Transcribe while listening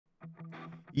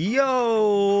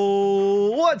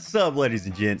Yo, what's up, ladies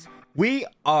and gents? We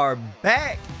are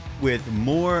back with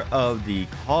more of the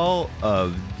Call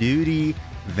of Duty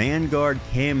Vanguard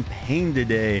campaign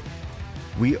today.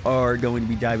 We are going to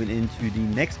be diving into the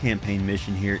next campaign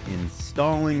mission here in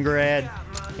Stalingrad,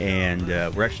 and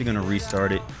we're actually going to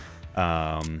restart it,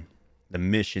 the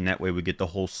mission. That way we get the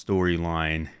whole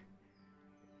storyline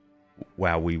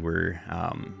while we were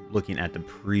looking at the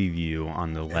preview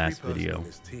on the last video.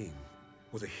 This team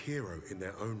was a hero in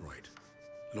their own right,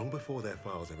 long before their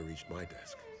files ever reached my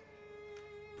desk.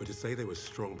 But to say they were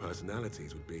strong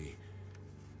personalities would be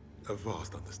a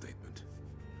vast understatement.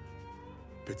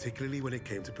 Particularly when it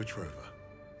came to Petrova.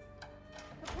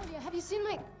 Julia, have you seen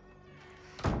my...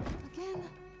 Again?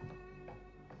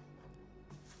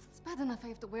 It's bad enough I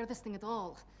have to wear this thing at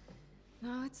all.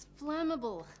 No, it's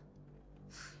flammable. All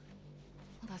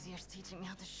those years teaching me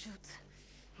how to shoot.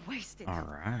 Wasted. All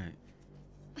right.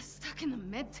 Stuck in the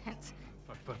med tent.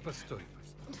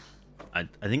 I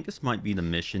think this might be the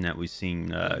mission that we've seen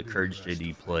Courage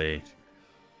JD play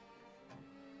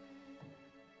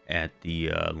at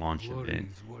the launch event.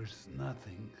 Is worth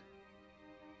nothing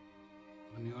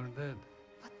when you're dead.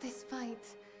 But this fight,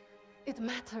 it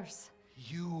matters.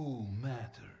 You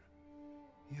matter.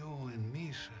 You and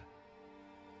Misha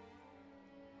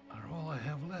are all I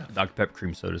have left. Dr. Pepper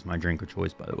cream soda is my drink of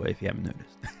choice, by the way, if you haven't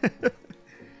noticed.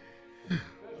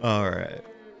 All right.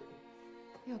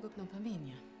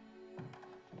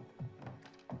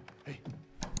 Hey,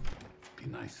 be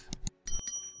nice.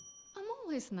 I'm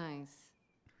always nice.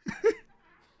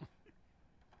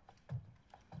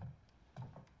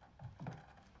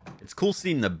 It's cool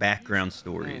seeing the background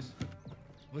stories.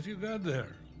 What you got there?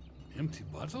 Empty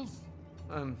bottles?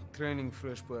 I'm training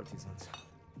fresh partisans.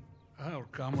 Our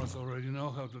comrades already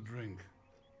know how to drink.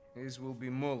 These will be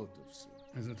Molotovs.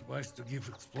 Is it wise to give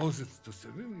explosives to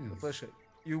civilians? Pasha,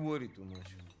 you worry too much.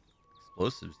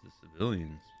 Explosives to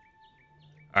civilians.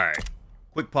 All right.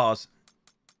 Quick pause.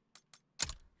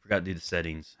 Forgot to do the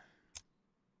settings.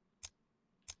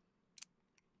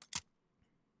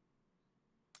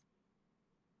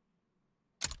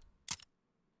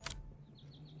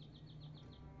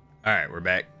 All right, we're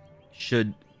back.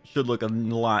 Should look a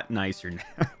lot nicer now.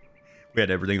 We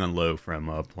had everything on low from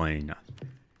playing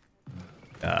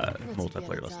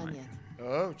multiplayer last night.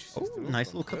 Oh,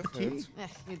 Nice little cup of tea.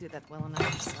 You do that well enough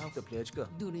yourself. Теплячка.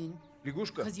 Durin.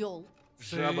 Лягушка. Козёл.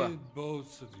 Жаба. Say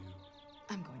both of you.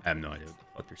 I'm going to... I have no idea what the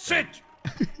fuck they're saying.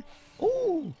 Sit!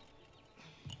 Oh!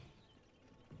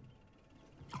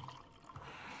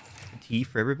 Tea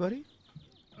for everybody?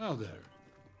 Now there.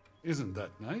 Isn't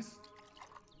that nice?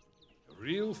 A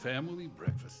real family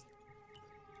breakfast.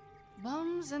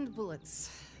 Bombs and bullets.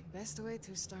 Best way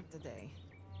to start the day.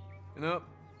 You know,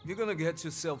 you're gonna get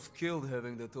yourself killed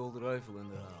having that old rifle in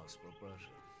the house, Papasha.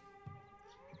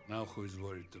 Now who is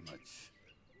worried too much?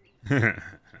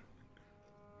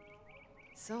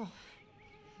 So,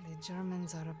 the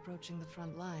Germans are approaching the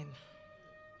front line.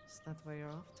 Is that where you're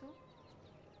off to?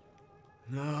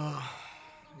 No,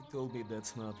 he told me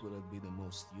that's not where I'd be the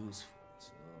most useful,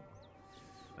 so...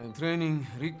 I'm training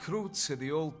recruits at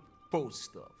the old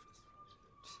post office.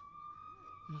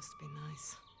 Must be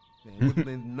nice. It would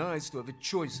be nice to have a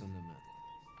choice on the matter.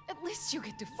 At least you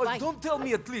get to Oh, fight. don't tell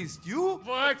me at least, you?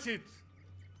 Watch it!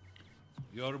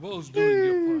 You're both doing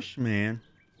your part. Yeesh, man.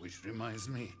 Which reminds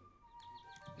me,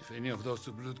 if any of those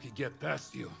Sublutki get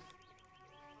past you,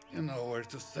 you know where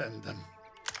to send them.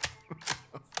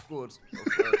 Of course.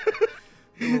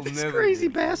 They will This never crazy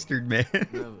be- bastard, man.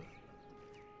 Never.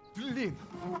 Blin,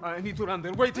 I need to run.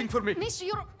 They're waiting for me. Misha,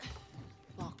 you're...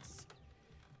 Box.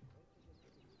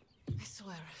 I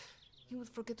swear, he would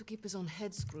forget to keep his own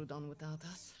head screwed on without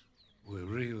us. We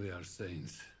really are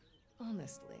saints.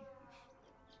 Honestly.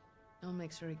 I'll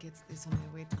make sure he gets this on my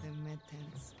way to the med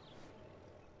tents.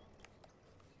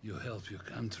 You help your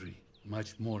country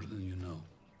much more than you know.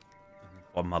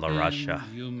 For Mother Russia.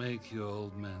 And you make your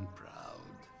old man proud.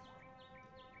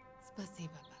 Spasiba,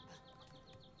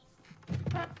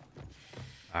 Papa.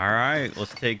 All right,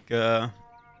 let's take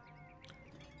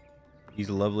these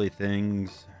lovely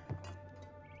things.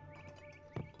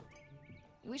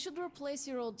 We should replace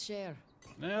your old chair.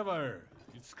 Never.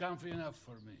 It's comfy enough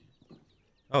for me.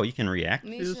 Oh, you can react to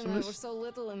Misha this? and I were so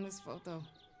little in this photo.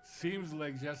 Seems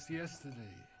like just yesterday.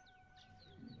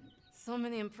 So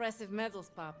many impressive medals,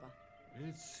 Papa.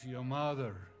 It's your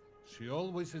mother. She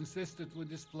always insisted we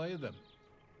display them.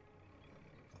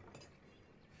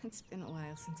 It's been a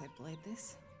while since I played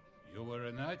this. You were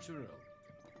a natural.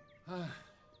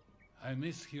 I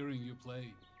miss hearing you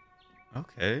play.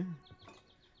 Okay.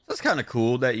 That's kind of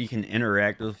cool that you can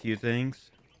interact with a few things.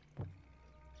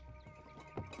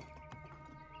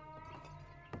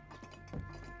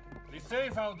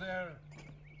 safe out there.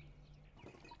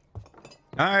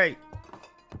 All right.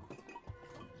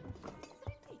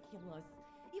 Ridiculous.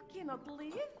 You cannot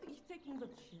leave. He's taking the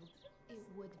children. It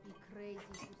would be crazy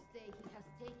to stay. He has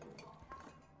taken it.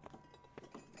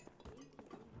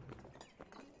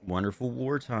 Wonderful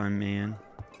wartime, man.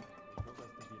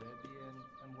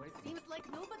 Seems like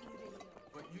nobody's ready.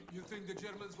 But you think the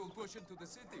Germans will push into the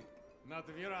city? Not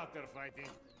if you're out there fighting.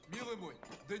 Milomoy,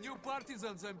 the new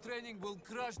partisans I'm training will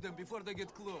crush them before they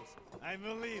get close. I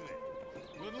believe it.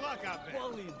 Good luck out there.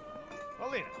 Pauline.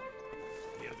 Paulina,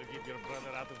 here to keep your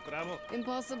brother out of trouble?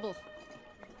 Impossible.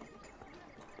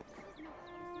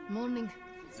 Morning.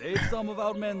 Save some of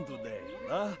our men today,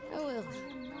 huh? I will.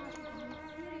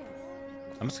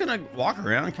 I'm just gonna walk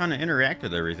around and kind of interact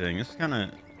with everything. It's kind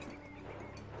of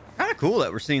cool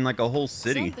that we're seeing like a whole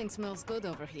city. Something smells good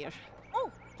over here. Oh,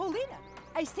 Paulina,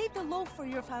 I saved a loaf for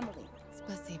your family.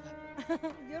 Spasiba.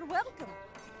 You're welcome.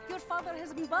 Your father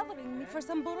has been bothering me for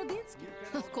some Borodinsky.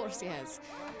 Of course he has.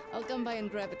 I'll come by and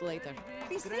grab it later.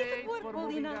 Be safe at work,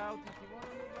 Paulina.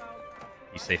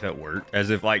 You safe at work? As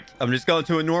if like I'm just going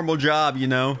to a normal job, you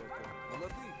know?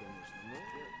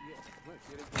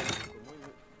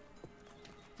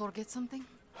 Forget something?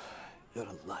 You're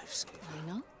a lifesaver. I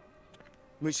know.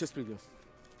 Мы сейчас придем.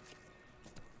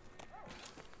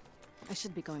 I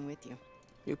should be going with you.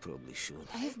 You probably should.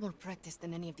 I have more practice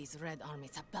than any of these Red Army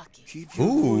tabaki. Keep your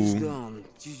voice Ooh. down.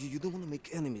 You don't want to make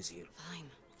enemies here. Fine.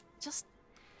 Just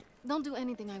don't do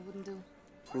anything I wouldn't do.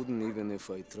 Wouldn't even if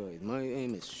I tried. My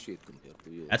aim is shit compared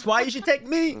to you. That's why you should take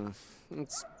me.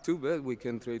 It's too bad we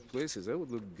can't trade places. I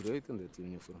would look great in that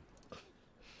uniform.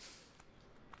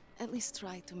 At least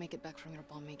try to make it back from your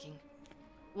bomb making.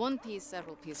 One piece,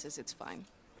 several pieces, it's fine.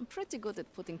 I'm pretty good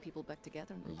at putting people back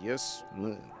together. Yes,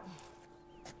 man.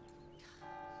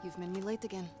 You've made me late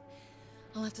again.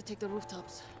 I'll have to take the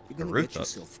rooftops. You're gonna rooftop. get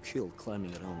yourself killed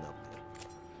climbing around up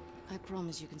there. I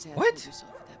promise you can say I What? told you so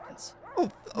if it happens.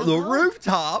 Oh, the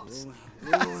rooftops.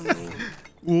 Oh,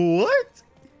 What?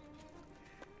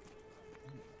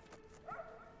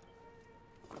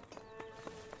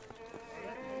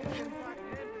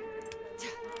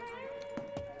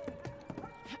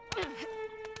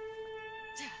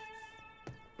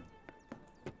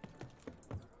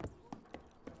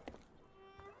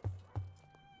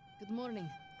 Good morning.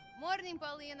 Morning,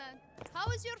 Paulina.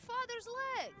 How is your father's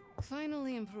leg?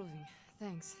 Finally improving.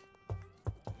 Thanks.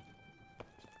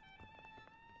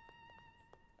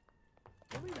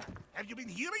 Have you been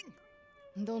hearing?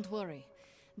 Don't worry.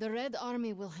 The Red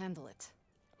Army will handle it.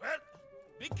 Well,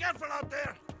 be careful out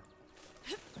there.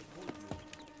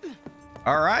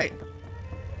 All right.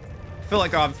 I feel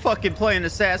like I'm fucking playing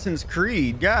Assassin's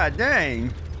Creed. God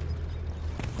dang.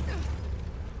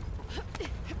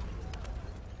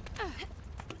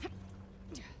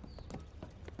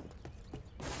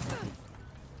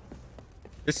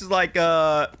 This is like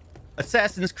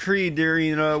Assassin's Creed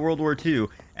during World War II.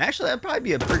 Actually, that'd probably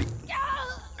be a pretty...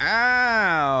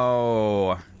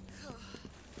 Ow!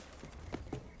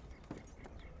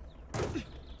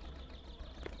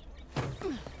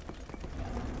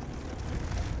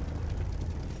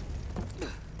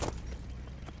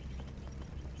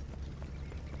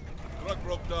 Truck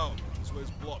broke down. This way's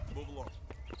blocked. Move along.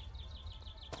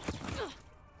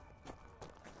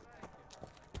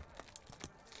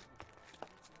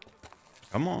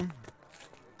 Come on.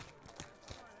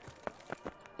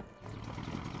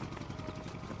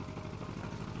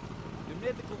 The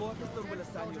medical officer will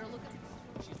assign you.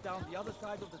 She's down the other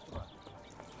side of the truck.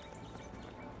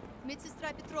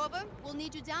 Medсестра Petrova, we'll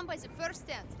need you down by the first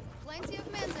tent. Plenty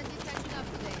of men that need catching up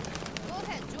today. Go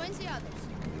ahead, join the others.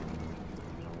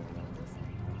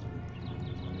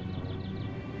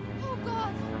 Oh,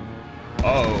 God!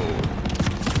 Oh.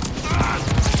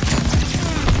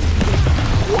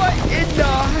 What in the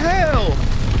hell?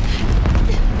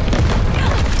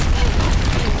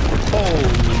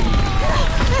 Holy.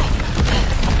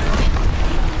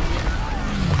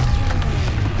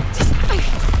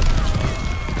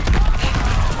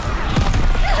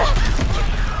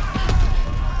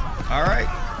 All right.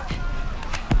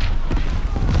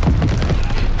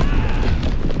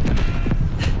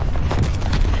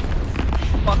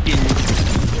 Fucking.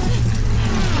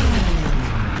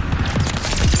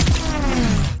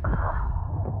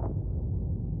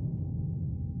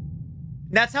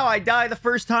 That's how I die the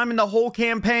first time in the whole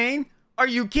campaign? Are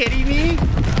you kidding me? I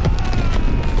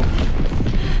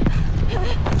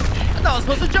thought I was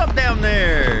supposed to jump down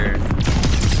there.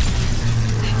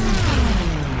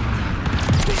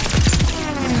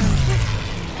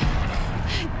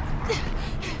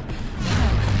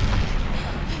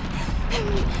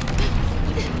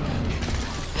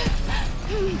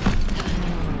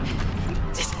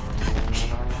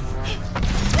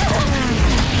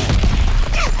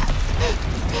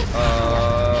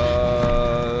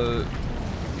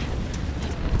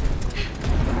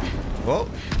 Whoa.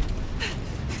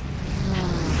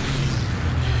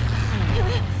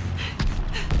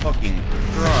 Fucking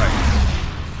Christ.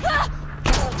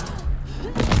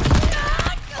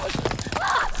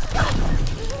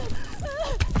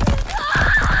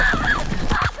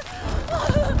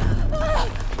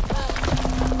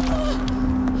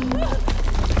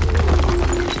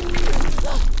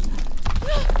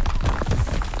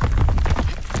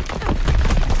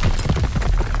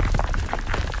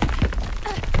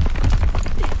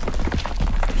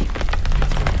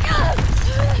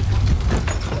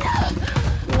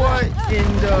 What in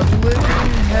the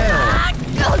living hell?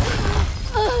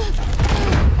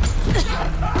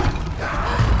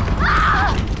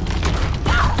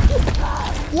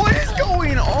 What is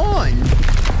going on?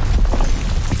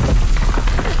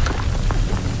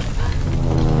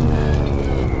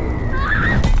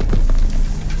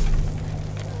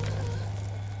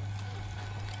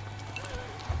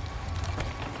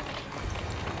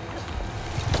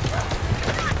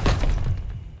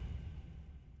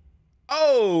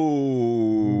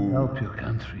 Oh. Help your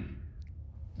country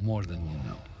more than you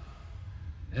know.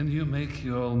 And you make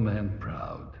your old man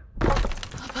proud.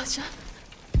 Pasha.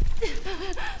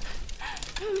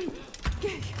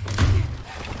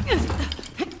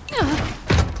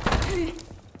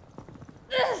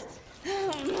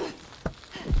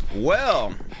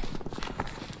 Well,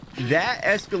 that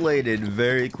escalated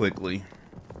very quickly.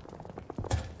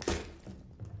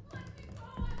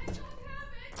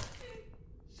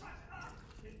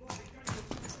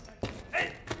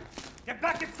 Hey! Get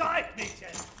back inside,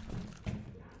 Mädchen!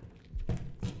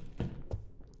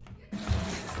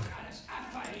 Alles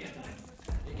Abfall hier drin.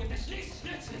 Hier gibt es nichts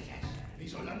Nützliches.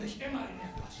 Wieso lande ich immer in der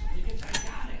Flasche? Hier gibt es halt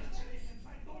gar nichts.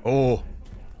 Oh.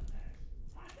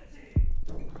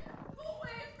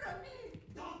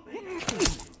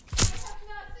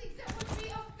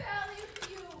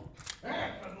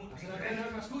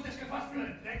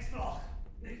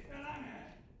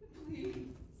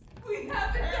 We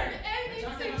haven't done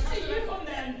anything to you.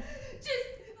 Just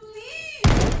leave.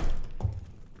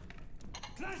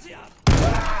 Glacia!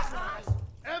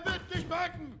 Wird dich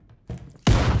packen!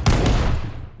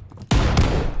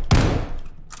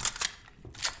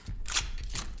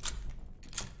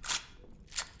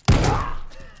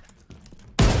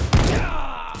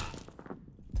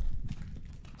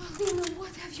 Paulina,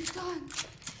 what have you done?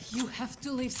 You have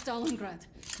to leave Stalingrad.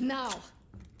 Now.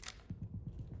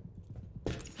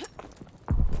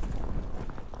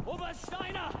 Oberst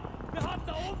Steiner! Wir haben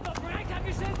da oben noch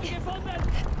Breaker-Geschenke gefunden!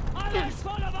 Alles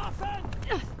voller Waffen!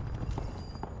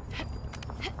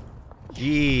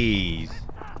 Jeez.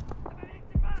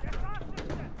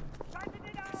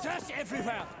 Search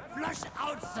everywhere! Flush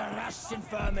out the Russian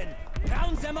vermin!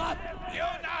 Round them up! You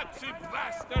Nazi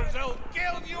bastards! They'll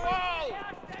kill you all!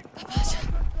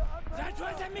 That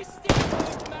was a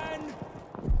mistake, man!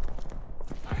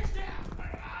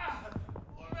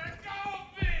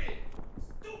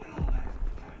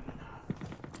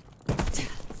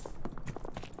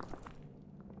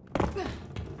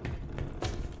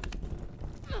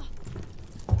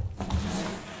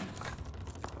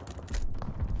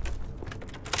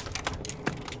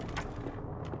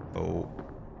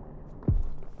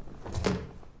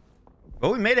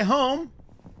 Well, we made it home,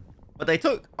 but they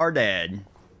took our dad.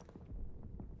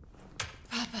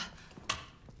 Papa.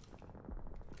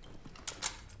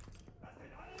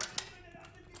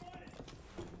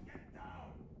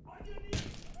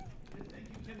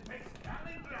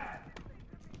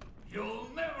 You'll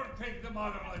never take the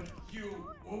motherland, you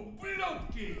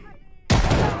ублюдки!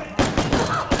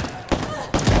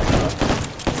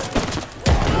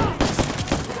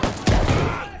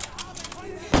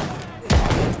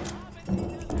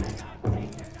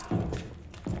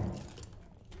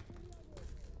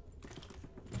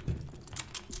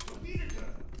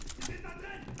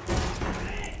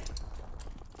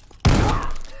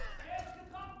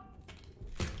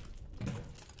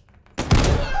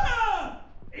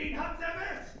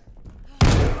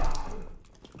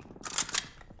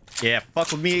 Yeah,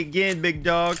 fuck with me again, big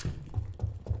dog.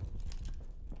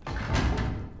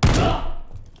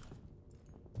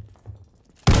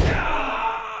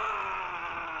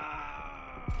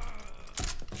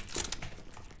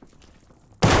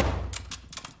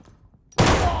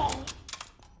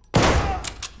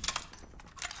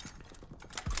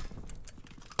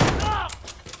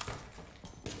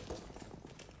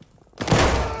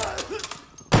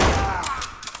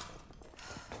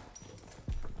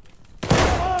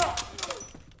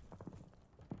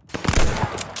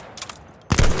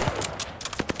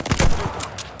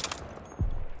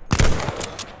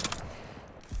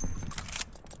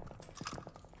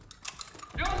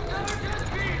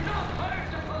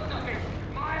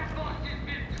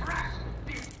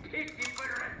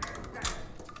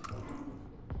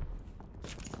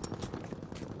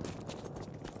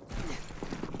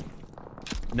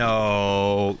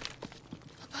 No.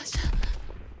 Pasha.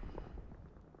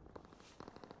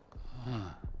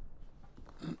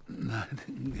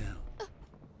 Nightingale.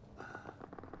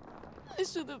 I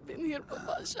should have been here,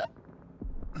 Pasha.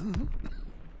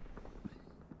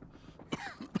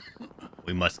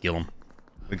 We must kill him.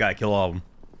 We gotta kill all of them.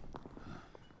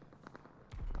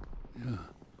 Yeah.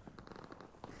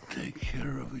 Take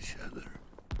care of each other.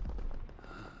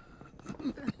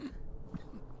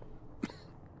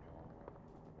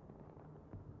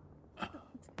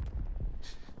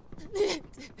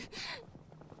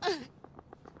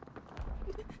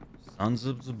 Sons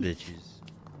of the bitches.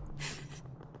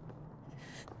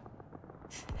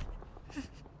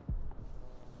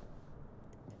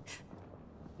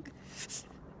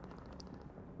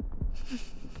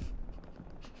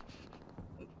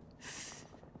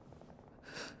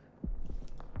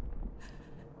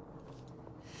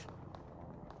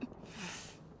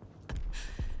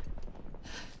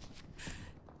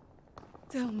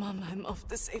 Tell Mama I'm off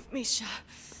to save Misha.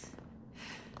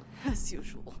 As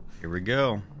usual. Here we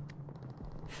go.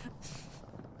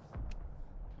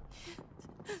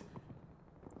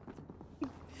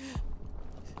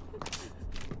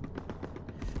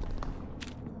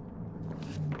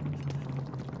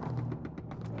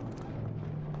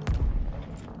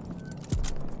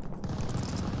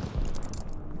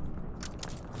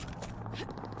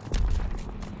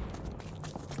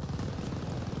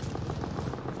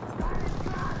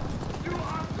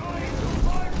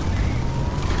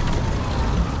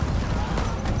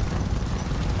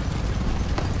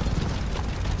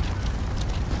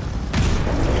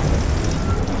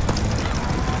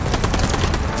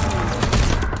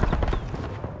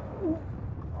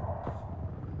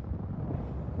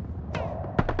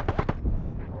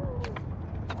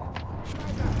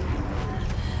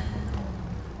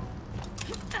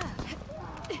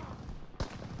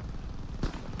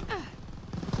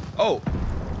 Oh.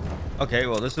 Okay,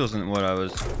 well, this wasn't what I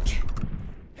was...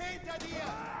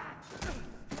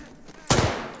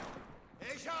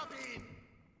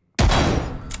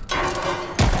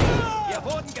 Wir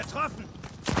wurden getroffen.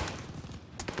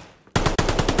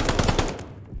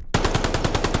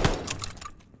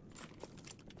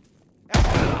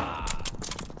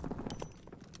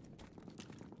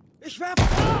 Ich werfe.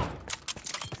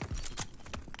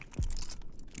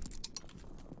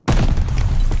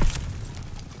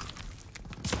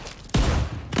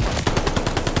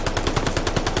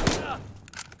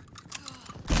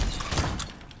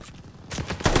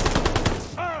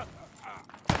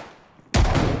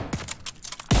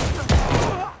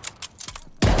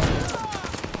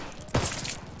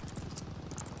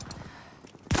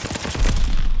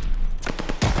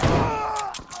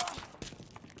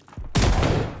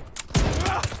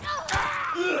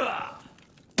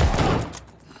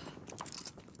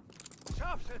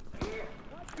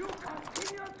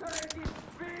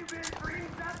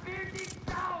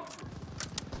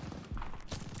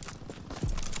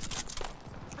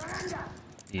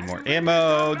 Need more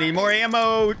ammo. Need more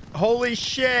ammo. Holy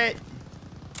shit.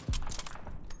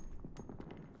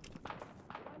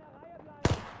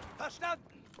 Verstanden.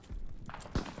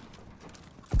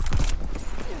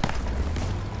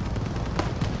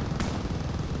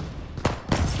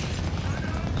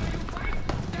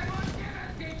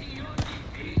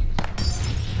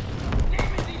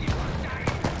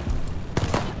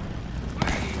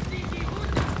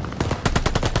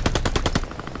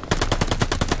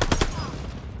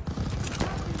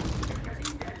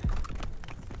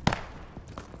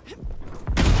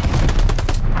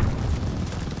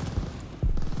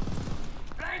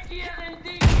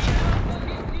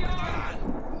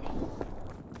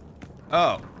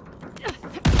 Oh.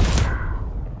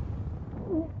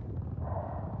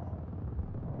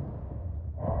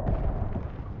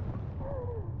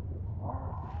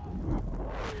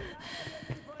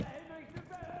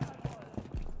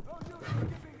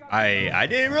 I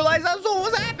didn't realize that's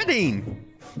what was happening.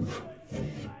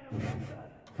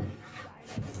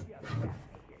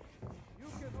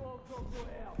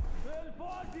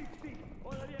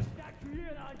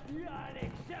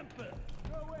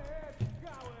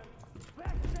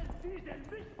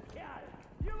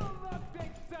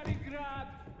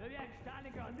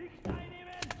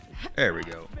 There we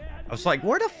go. I was like,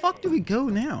 where the fuck do we go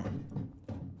now?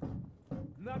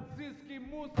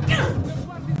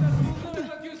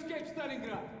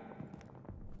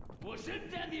 Wo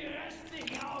sind denn die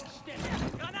restlichen Aufstände?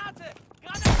 Granate!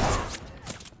 Granate!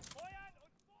 Feuern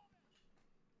und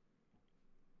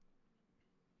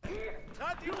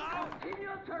Trat ihn auf!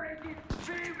 Continue to ready.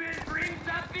 We will bring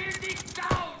the building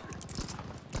down!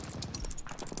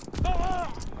 Oh!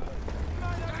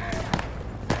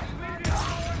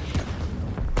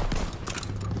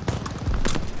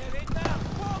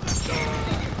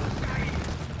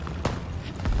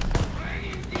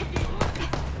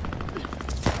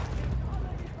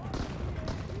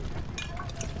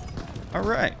 All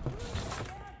right.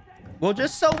 Well,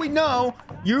 just so we know,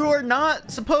 you are not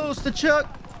supposed to chuck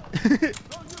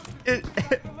it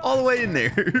all the way in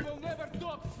there.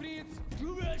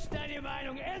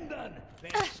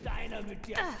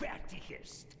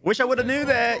 Wish I would have knew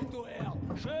that.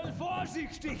 Schön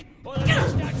vorsichtig, oder ich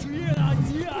statuiere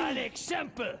an dir ein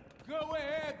Exempel. Go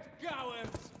ahead,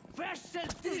 cowards.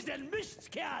 Fesselt diesen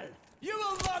Mistkerl. You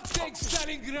will not take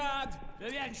Stalingrad.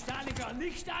 Wir werden Stalingrad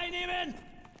nicht einnehmen.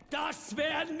 Das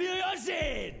werden wir ja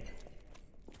sehen.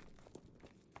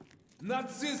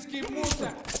 Nazisti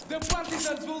Mutter. The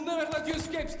partisans will never let you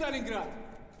escape Stalingrad.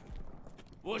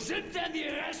 Wo sind denn die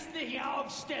restlichen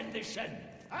Aufständischen?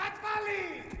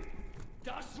 Atmali!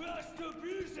 Das wirst du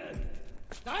büßen.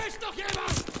 Da ist doch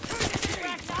jemand!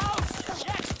 Brecht auf!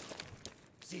 Jetzt!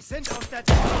 Sie sind auf der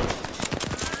Tor!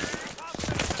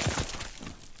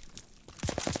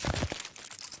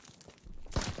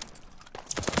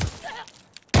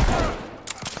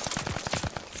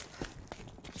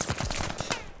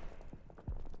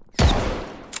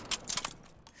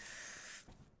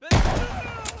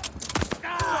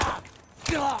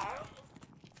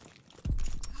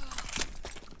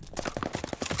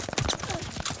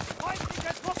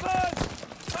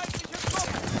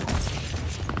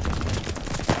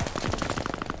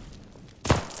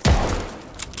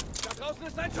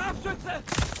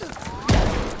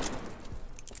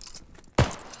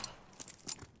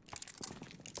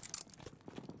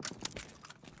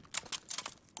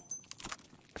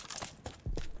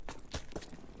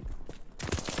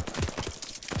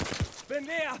 Bin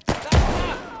leer! Da!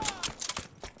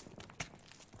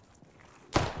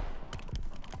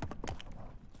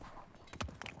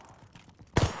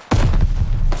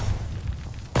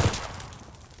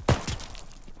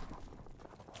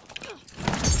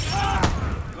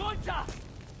 Runter!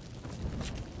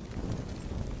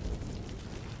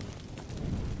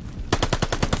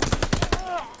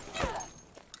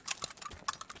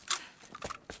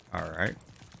 All right.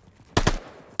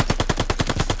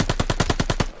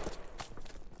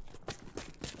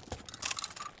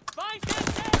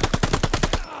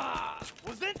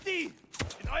 Wo sind die?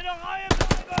 In einer Reihe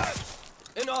bleiben!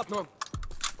 In Ordnung.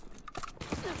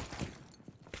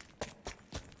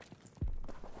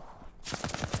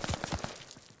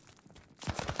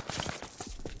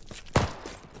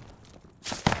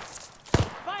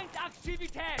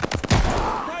 Feindaktivität!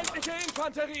 Feindliche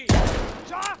Infanterie!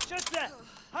 Scharfschütze!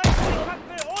 Halt die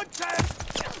Köpfe unten!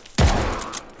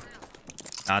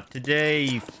 Not today,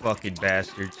 you fucking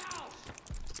bastards.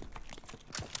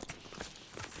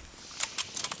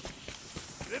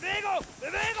 Bewegung!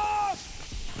 Bewegung!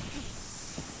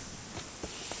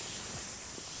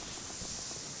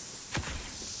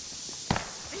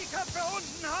 Die Köpfe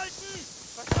unten halten!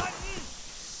 Verstanden?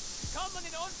 Sie kommen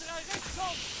in unsere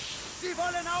Richtung! Sie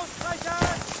wollen ausbrechen!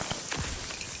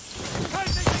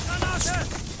 Feindliche Granate!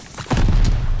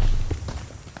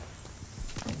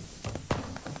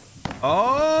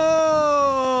 Oh!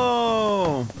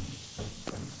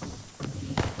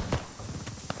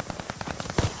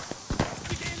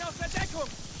 Sie gehen aus der Deckung!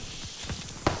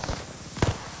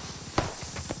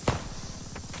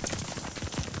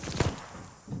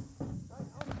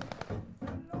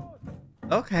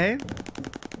 Okay.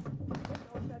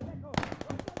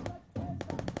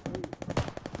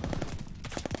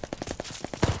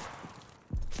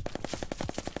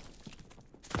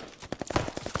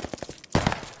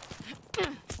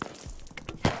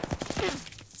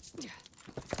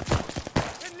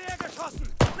 Bin leer geschossen!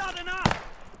 Lade nach!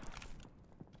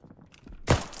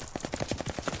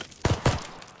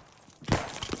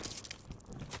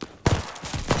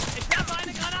 Ich werfe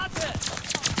eine Granate!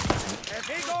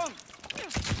 Bewegung!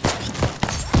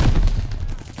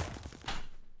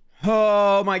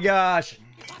 Oh my gosh.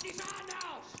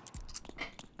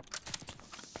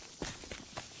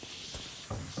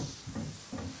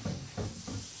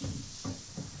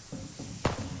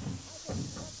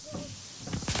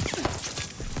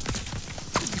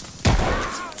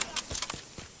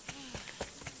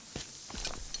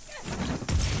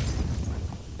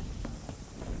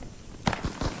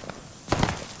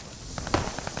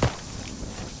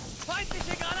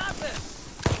 Feindliche Granate!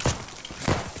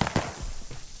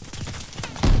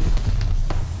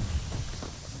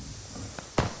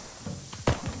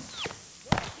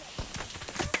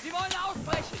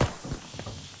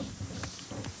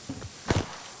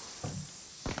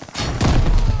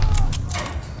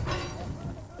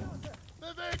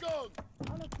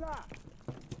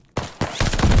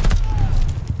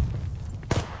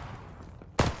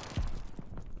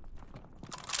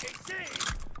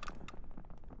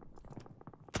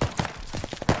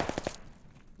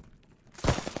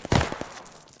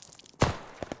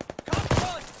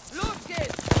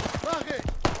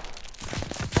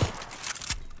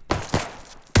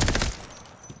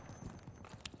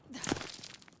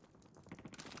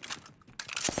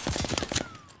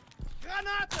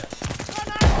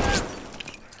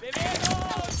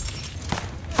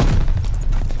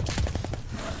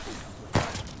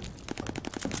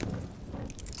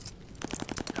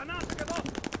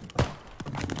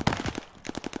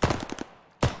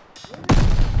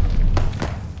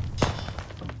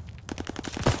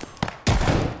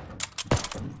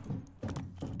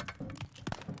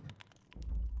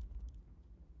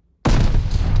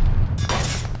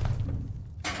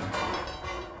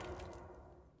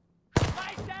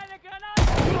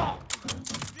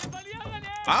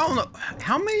 I don't know.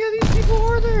 How many of these people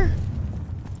are there?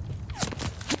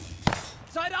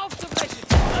 Zeit aufzubrechen!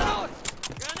 Los!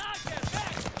 Granate!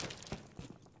 Weg!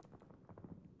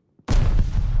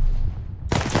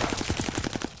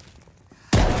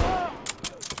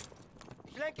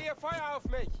 Ich lenke Ihr Feuer auf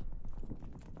mich!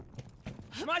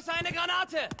 Schmeiße eine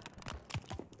Granate!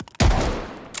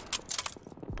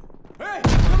 Hey!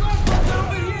 The last one's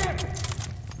over here!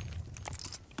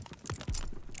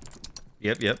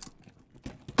 Yep.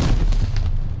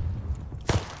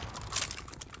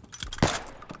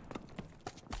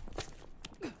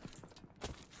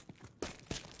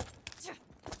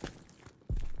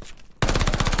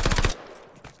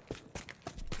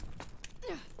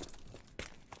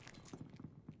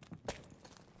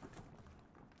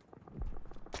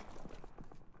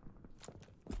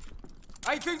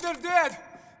 I think they're dead.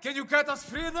 Can you cut us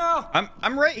free now?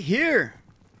 I'm right here.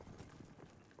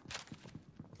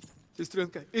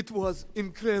 Сестренка, it was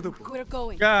incredible. We're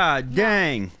going. God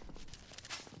dang.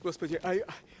 Господи,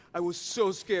 I was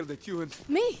so scared that you and...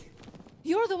 Me?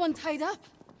 You're the one tied up.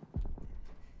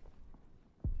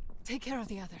 Take care of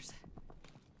the others.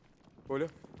 Оля?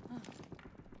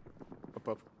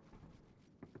 Up.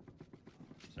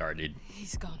 Sorry, dude.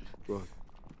 He's gone. What?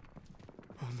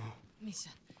 Oh no. Misha.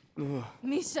 No.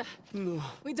 Misha. No.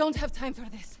 We don't have time for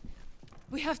this.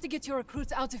 We have to get your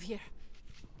recruits out of here.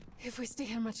 If we stay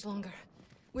here much longer,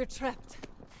 we're trapped.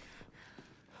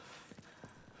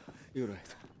 You're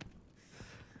right.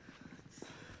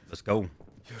 Let's go.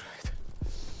 You're right.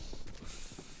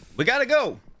 We gotta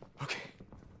go. Okay.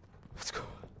 Let's go.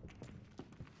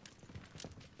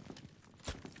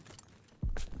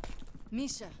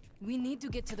 Misha, we need to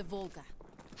get to the Volga.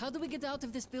 How do we get out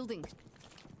of this building?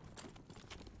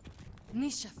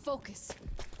 Misha, focus.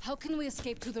 How can we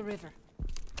escape to the river?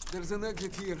 There's an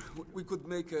exit here. We could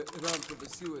make a run for the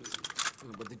sewers.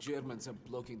 But the Germans are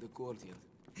blocking the courtyard.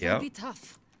 Yeah. It'll be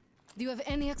tough. Do you have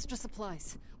any extra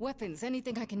supplies? Weapons,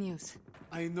 anything I can use?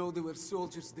 I know there were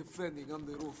soldiers defending on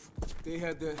the roof. They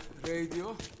had a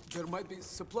radio. There might be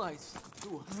supplies,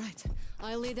 too. All right.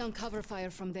 I'll lay down cover fire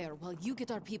from there while you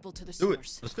get our people to the Do it.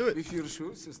 sewers. Let's do it. If you're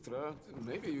sure, Sestra,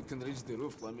 maybe you can reach the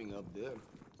roof climbing up there.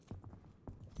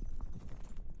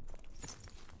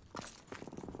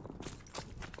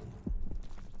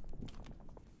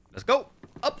 Let's go.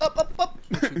 Up.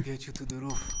 I should get you to the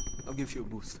roof. I'll give you a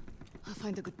boost. I'll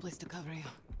find a good place to cover you.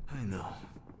 I know.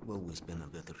 You've always been a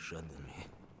better shot than me.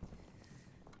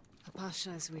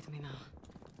 Pasha is with me now.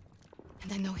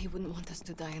 And I know he wouldn't want us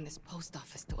to die in this post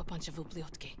office to a bunch of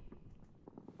ubliotki.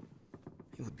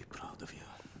 He would be proud of you.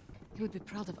 He would be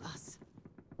proud of us.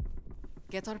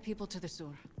 Get our people to the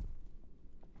sewer.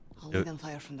 I'll Do lay it. down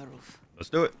fire from the roof. Let's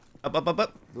do it. Up.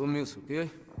 Don't miss, okay?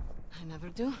 I never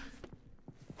do.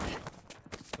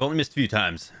 I've only missed a few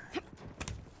times.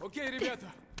 Okay, ребята.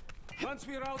 Once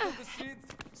we're out of the street,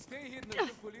 stay hidden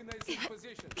until Polina is in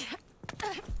position.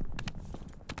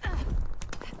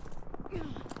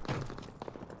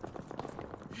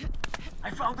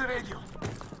 I found the radio.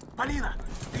 Polina,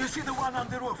 do you see the one on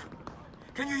the roof?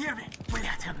 Can you hear me?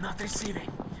 Блять, I'm not receiving.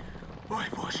 Ой,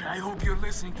 Боже, I hope you're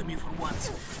listening to me for once.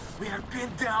 We are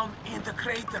pinned down in the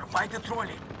crater by the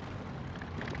trolley.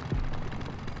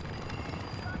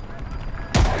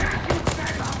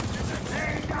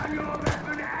 Lay down your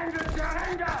weapon and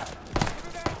surrender!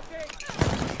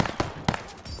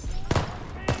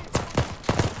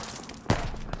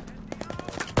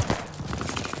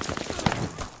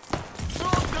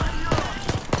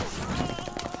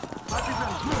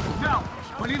 Now,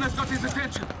 Polina's got his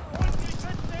attention.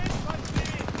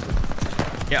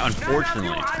 Yeah, unfortunately.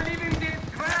 None of you are leaving this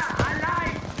square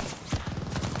alive.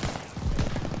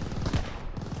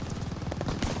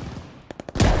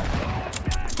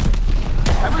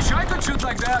 I wish I could shoot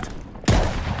like that.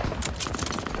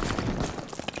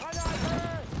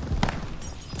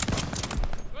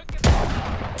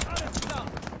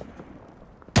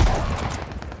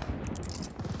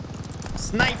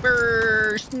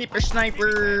 Sniper!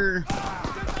 Sniper!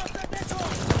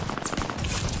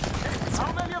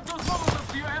 How many of those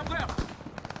Molotovs do you have left?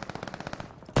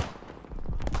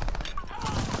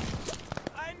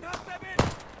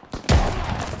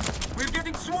 We're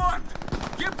getting swarmed!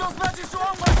 Keep those Nazis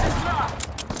off us, Sestra!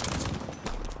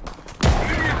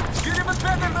 You're even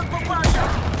better than Papasha!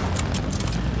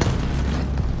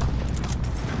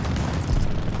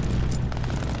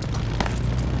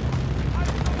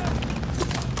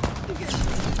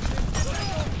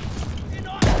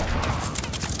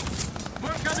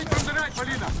 We're coming from the right,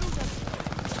 Polina!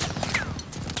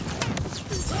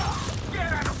 Get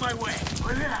out of my way.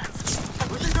 Relax.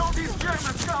 Where did all these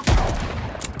Germans come from?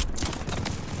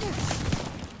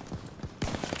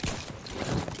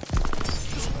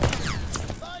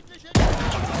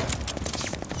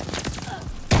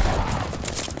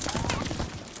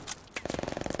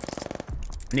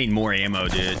 Need more ammo,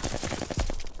 dude.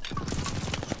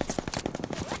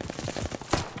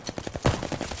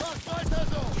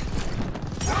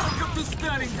 Welcome to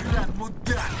Stalingrad,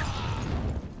 mudak!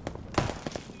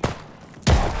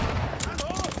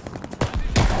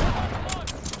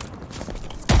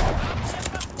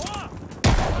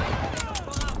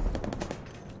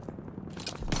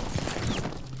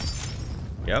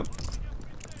 Yep.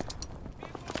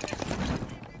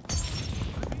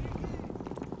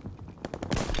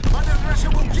 Mother Russia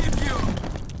will give you!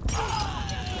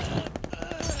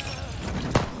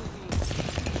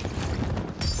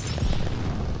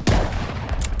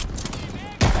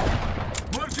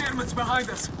 More Germans behind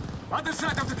us! Other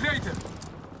side of the crater!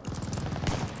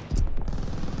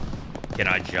 Can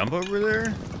I jump over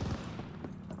there?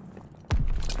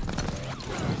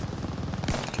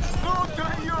 No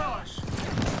даешь!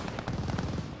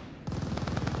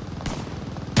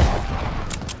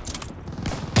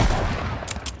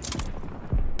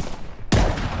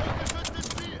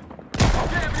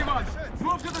 Okay, everyone!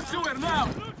 Move to the sewer now!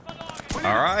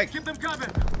 All right. Keep them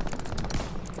covered!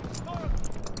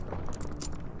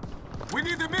 We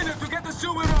need a minute to get the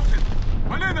sewer open!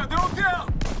 Malina, don't tell!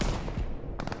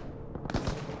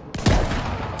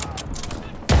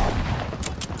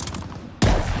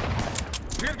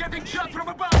 We're getting shot from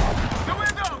above! The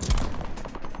windows!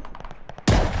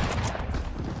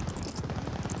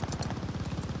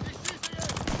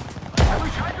 I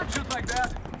wish I could shoot like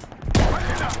that!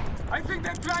 Malina, I think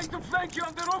they're trying to flank you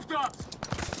on the rooftops!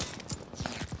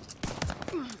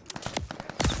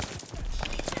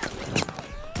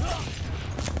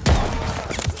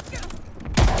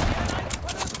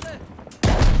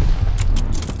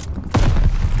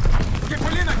 Okay,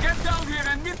 Polina, get down here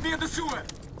and meet me at the sewer!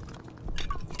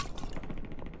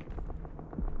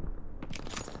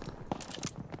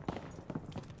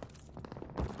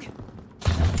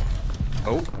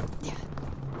 Oh.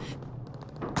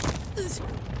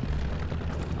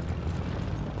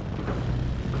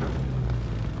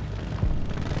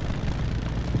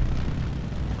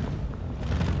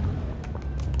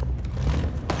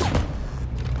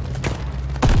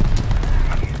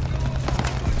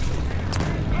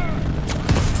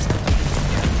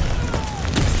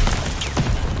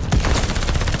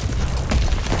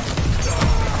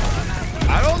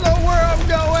 I don't know where I'm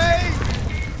going.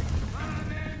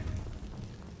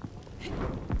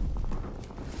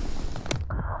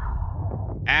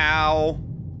 Ow.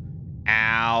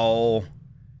 Ow.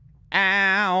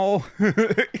 Ow.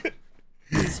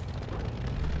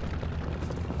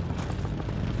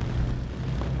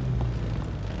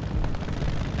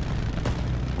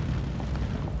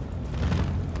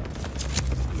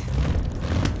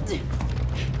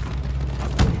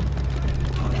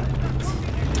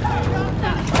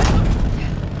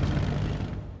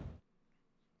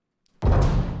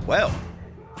 Well.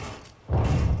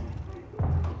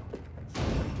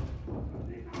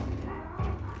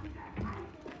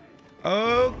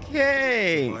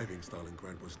 Okay. Surviving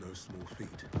Stalingrad was no small feat.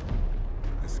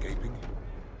 Escaping,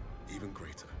 even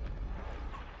greater.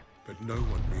 But no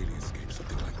one really escaped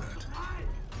something like that.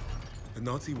 The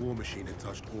Nazi war machine had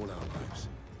touched all our lives,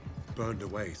 burned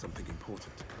away something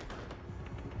important.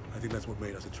 I think that's what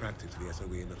made us attracted to the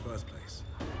SOE in the first place.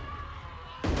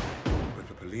 But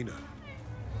for Polina,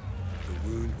 the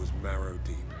wound was marrow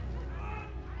deep.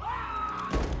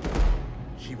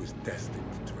 She was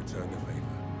destined to return the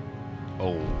favor.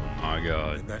 Oh my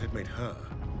God. And that had made her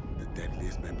the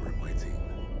deadliest member of my team.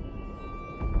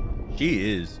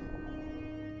 She is.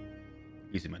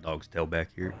 You see my dog's tail back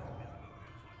here?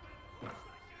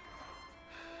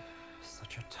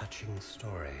 Such a touching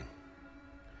story.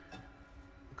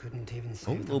 You couldn't even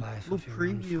save the little life of your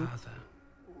preview. own father.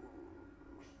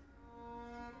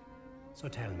 So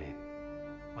tell me,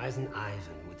 why isn't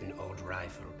Ivan with an old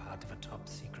rifle part of a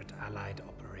top-secret Allied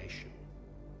operation?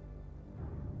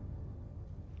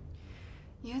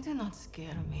 You do not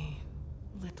scare me,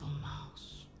 little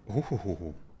mouse.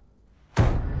 Ooh.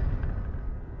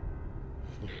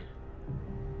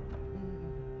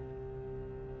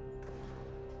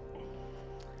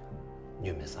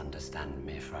 You misunderstand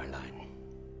me, Fräulein.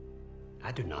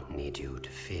 I do not need you to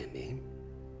fear me.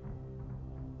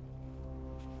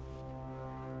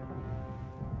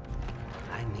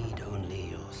 I need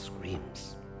only your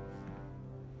screams.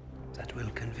 That will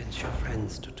convince your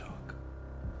friends to talk.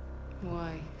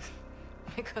 Why?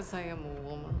 Because I am a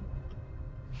woman.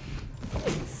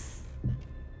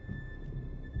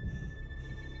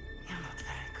 You're not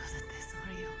very good at this,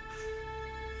 are you?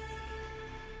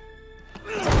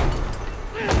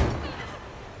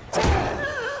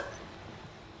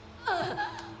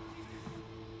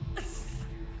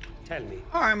 Tell me.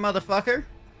 All right, motherfucker.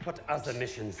 What other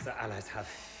missions the Allies have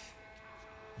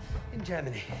in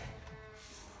Germany?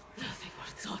 Nothing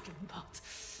worth talking about.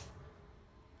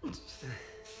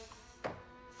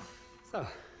 So,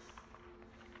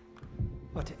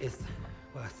 what is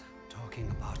worth talking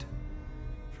about,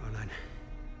 Fräulein?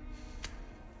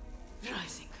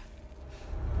 Rising.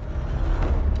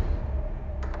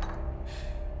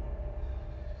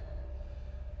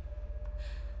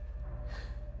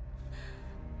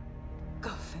 Go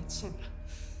fetch him.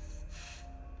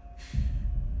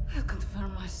 We'll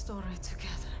confirm my story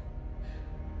together.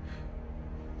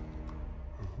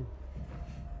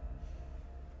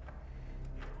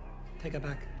 Take her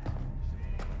back.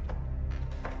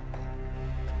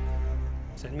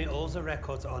 Send me all the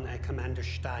records on a Commander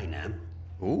Steiner.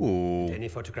 Ooh. Any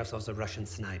photographs of the Russian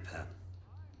sniper.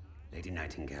 Lady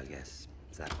Nightingale, yes.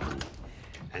 That one.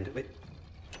 And wait.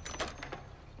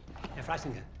 Herr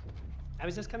Freisinger, I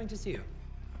was just coming to see you.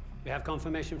 We have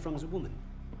confirmation from the woman.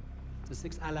 The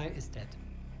sixth ally is dead.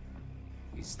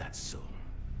 Is that so?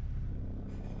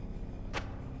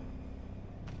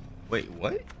 Wait,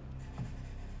 what?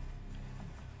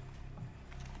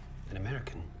 An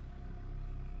American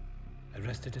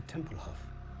arrested at Tempelhof,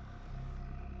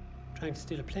 trying to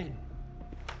steal a plane.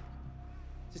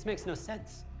 This makes no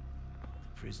sense.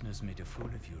 The prisoners made a fool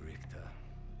of you, Richter.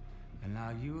 And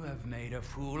now you have made a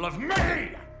fool of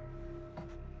me!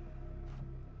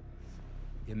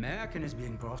 The American is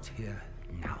being brought here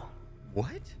now.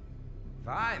 What? If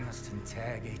I must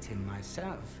interrogate him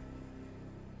myself,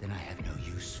 then I have no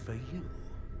use for you.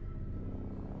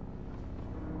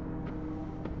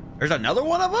 There's another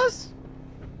one of us?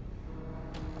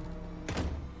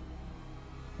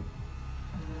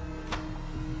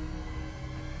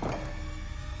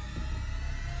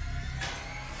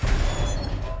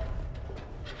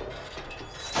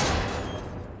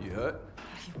 You hurt?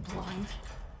 Are you blind?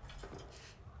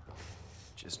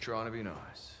 Just trying to be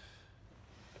nice.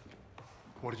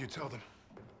 What did you tell them?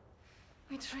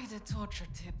 We traded torture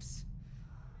tips.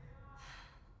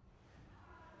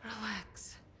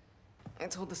 Relax. I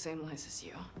told the same lies as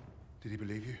you. Did he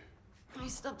believe you? He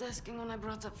stopped asking when I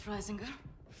brought up Freisinger.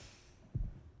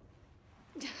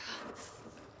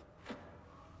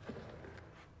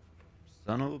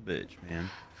 Son of a bitch, man.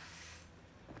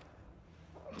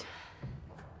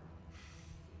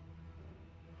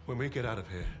 When we get out of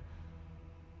here,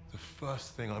 the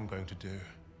first thing I'm going to do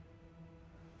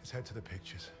is head to the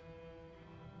pictures.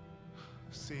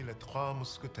 See Les Trois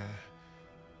Mousquetaires.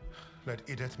 Let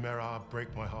Edith Merard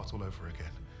break my heart all over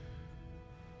again.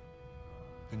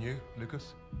 And you,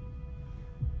 Lucas?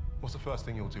 What's the first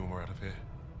thing you'll do when we're out of here?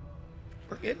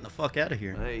 We're getting the fuck out of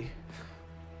here. Hey.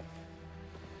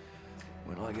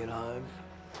 When I get home,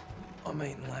 I'm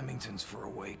eating Lamingtons for a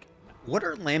week. What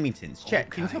are Lamingtons?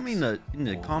 Chat, can you tell me in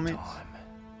the comments?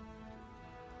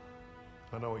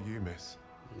 I know what you miss.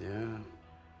 Yeah.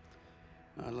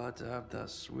 I'd like to have that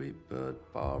sweet bird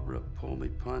Barbara pour me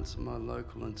pints of my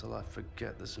local until I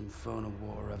forget this infernal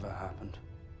war ever happened.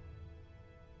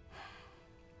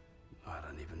 I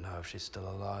don't even know if she's still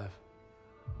alive.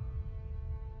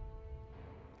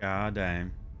 God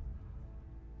damn.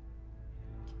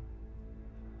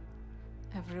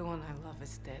 Everyone I love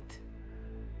is dead.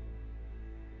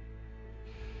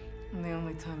 And the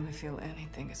only time I feel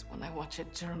anything is when I watch a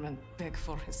German beg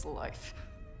for his life.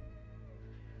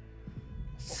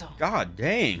 So, God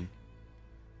dang.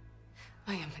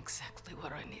 I am exactly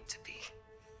where I need to be.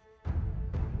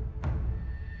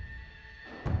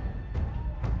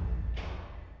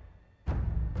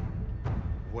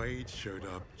 Wade showed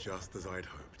up just as I'd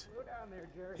hoped.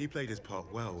 He played his part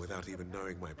well without even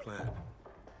knowing my plan.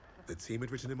 The team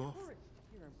had written him off,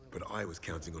 but I was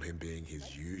counting on him being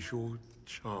his usual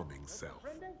charming self.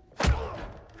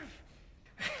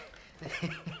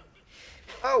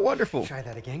 Oh, wonderful. Try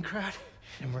that again, crowd,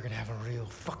 and we're gonna have a real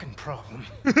fucking problem.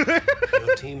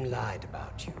 Your team lied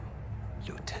about you,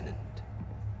 Lieutenant.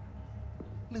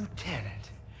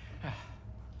 Lieutenant.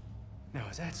 Now,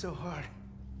 is that so hard?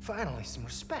 Finally, some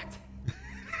respect.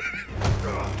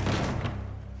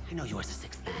 I know you are the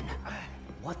sixth man.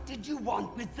 What did you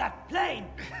want with that plane?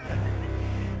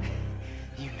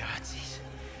 You Nazis.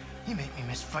 You make me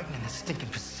miss fighting in the stinking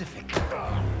Pacific.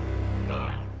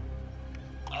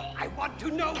 I want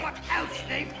to know what else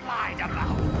they've lied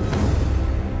about.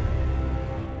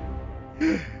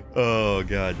 Oh,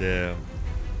 goddamn.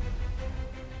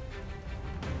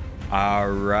 All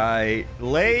right,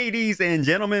 ladies and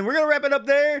gentlemen, we're going to wrap it up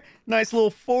there. Nice little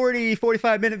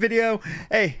 45 minute video.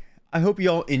 Hey, I hope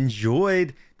y'all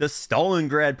enjoyed the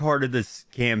Stalingrad part of this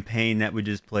campaign that we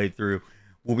just played through.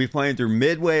 We'll be playing through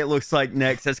Midway, it looks like,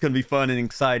 next. That's going to be fun and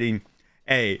exciting.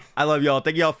 Hey, I love y'all.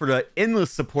 Thank y'all for the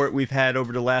endless support we've had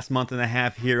over the last month and a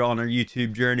half here on our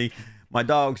YouTube journey. My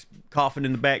dog's coughing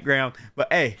in the background.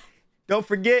 But hey, don't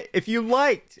forget, if you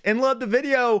liked and loved the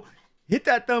video, hit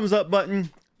that thumbs up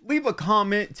button. Leave a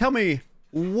comment. Tell me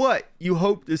what you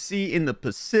hope to see in the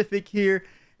Pacific here.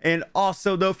 And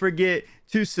also, don't forget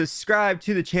to subscribe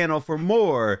to the channel for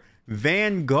more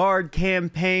Vanguard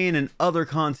campaign and other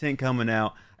content coming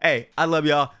out. Hey, I love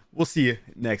y'all. We'll see you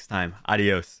next time.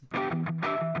 Adios.